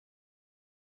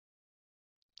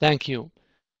Thank you.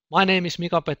 My name is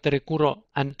Mika-Petteri Kuro,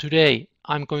 and today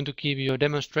I'm going to give you a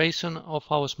demonstration of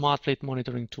our SmartFleet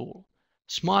monitoring tool.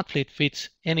 SmartFleet fits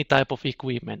any type of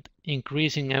equipment,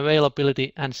 increasing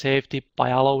availability and safety by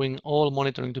allowing all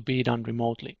monitoring to be done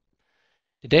remotely.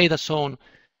 The data shown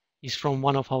is from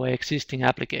one of our existing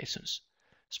applications.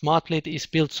 SmartFleet is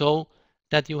built so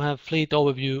that you have fleet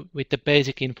overview with the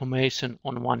basic information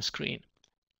on one screen.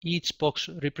 Each box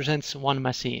represents one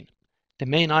machine. The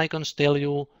main icons tell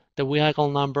you the vehicle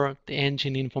number, the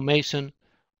engine information,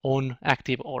 on,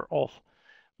 active or off,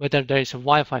 whether there is a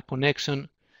Wi-Fi connection,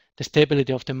 the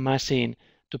stability of the machine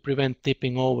to prevent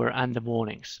tipping over, and the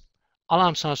warnings.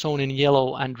 Alarms are shown in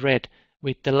yellow and red,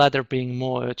 with the latter being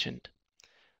more urgent.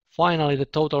 Finally, the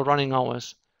total running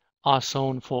hours are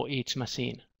shown for each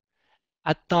machine.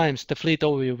 At times, the fleet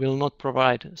overview will not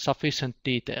provide sufficient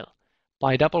detail.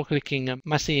 By double-clicking a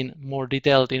machine, more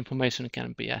detailed information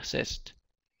can be accessed.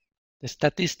 The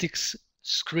statistics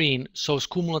screen shows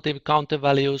cumulative counter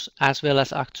values as well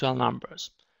as actual numbers.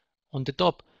 On the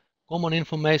top, common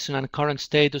information and current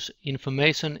status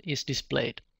information is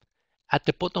displayed. At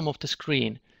the bottom of the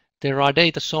screen, there are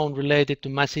data shown related to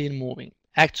machine moving,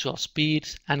 actual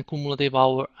speeds, and cumulative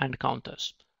hour and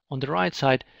counters. On the right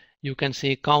side, you can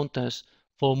see counters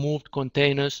for moved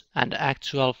containers and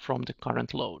actual from the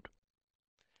current load.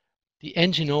 The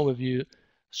engine overview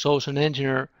shows an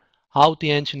engineer how the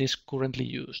engine is currently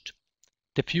used.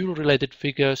 The fuel-related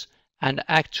figures and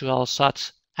actual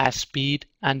such as speed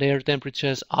and air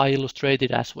temperatures are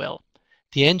illustrated as well.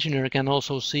 The engineer can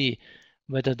also see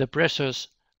whether the pressures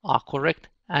are correct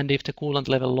and if the coolant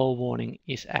level low warning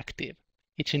is active.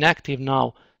 It's inactive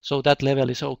now, so that level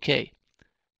is okay.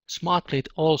 SmartFleet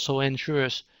also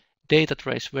ensures data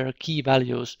trace where key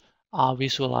values are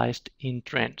visualized in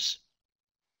trends.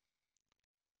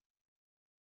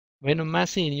 When a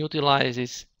machine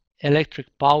utilizes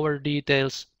electric power,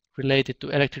 details related to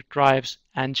electric drives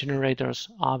and generators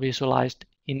are visualized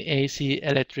in AC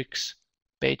electrics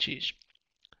pages.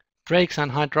 Brakes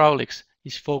and hydraulics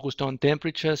is focused on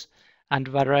temperatures and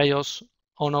various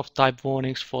on-off type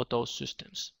warnings for those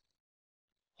systems.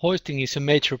 Hoisting is a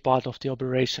major part of the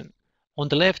operation. On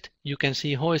the left, you can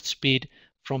see hoist speed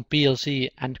from PLC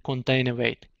and container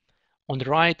weight. On the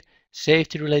right,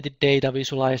 safety-related data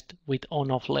visualized with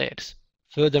on-off LEDs.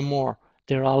 Furthermore,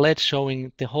 there are LEDs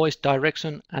showing the hoist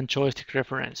direction and joystick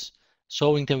reference,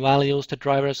 showing the values the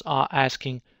drivers are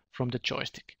asking from the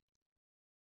joystick.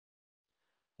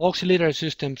 Auxiliary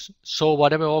systems show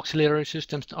whatever auxiliary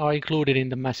systems are included in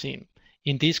the machine.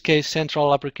 In this case,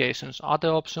 central applications. Other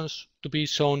options to be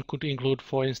shown could include,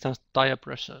 for instance, tire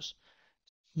pressures.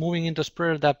 Moving into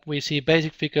spreader tab, we see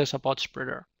basic figures about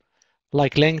spreader,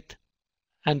 like length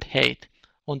and height.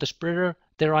 On the spreader,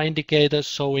 there are indicators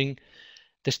showing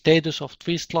the status of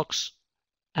twist locks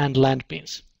and land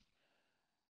pins.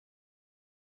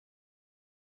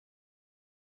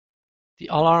 The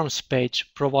alarms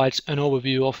page provides an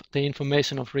overview of the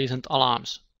information of recent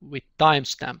alarms with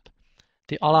timestamp.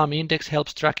 The alarm index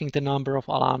helps tracking the number of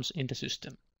alarms in the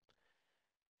system.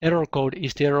 Error code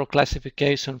is the error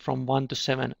classification from 1 to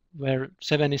 7, where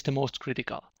 7 is the most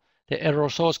critical. The error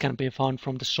source can be found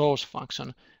from the source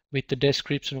function with the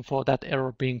description for that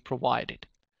error being provided.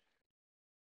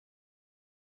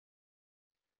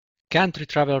 Gantry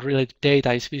travel related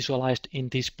data is visualized in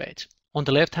this page. On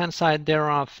the left-hand side, there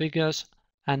are figures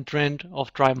and trend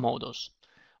of drive models.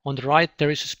 On the right, there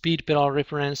is a speed pedal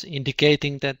reference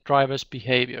indicating the driver's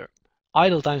behavior.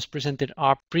 Idle times presented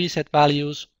are preset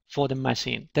values for the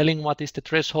machine, telling what is the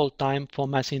threshold time for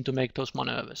machine to make those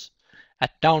maneuvers.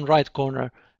 At down right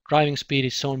corner, driving speed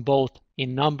is shown both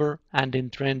in number and in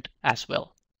trend as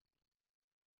well.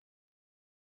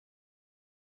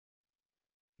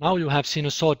 Now you have seen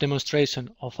a short demonstration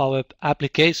of our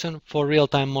application for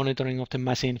real-time monitoring of the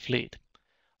machine fleet.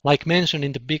 Like mentioned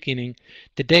in the beginning,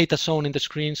 the data shown in the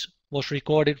screens was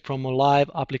recorded from a live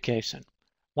application.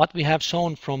 What we have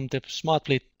shown from the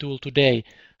SmartFleet tool today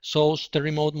shows the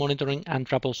remote monitoring and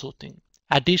troubleshooting.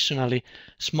 Additionally,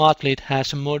 SmartFleet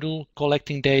has a module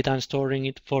collecting data and storing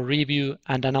it for review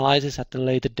and analysis at a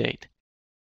later date.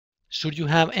 Should you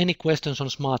have any questions on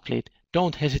SmartFleet,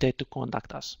 don't hesitate to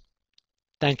contact us.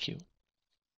 Thank you.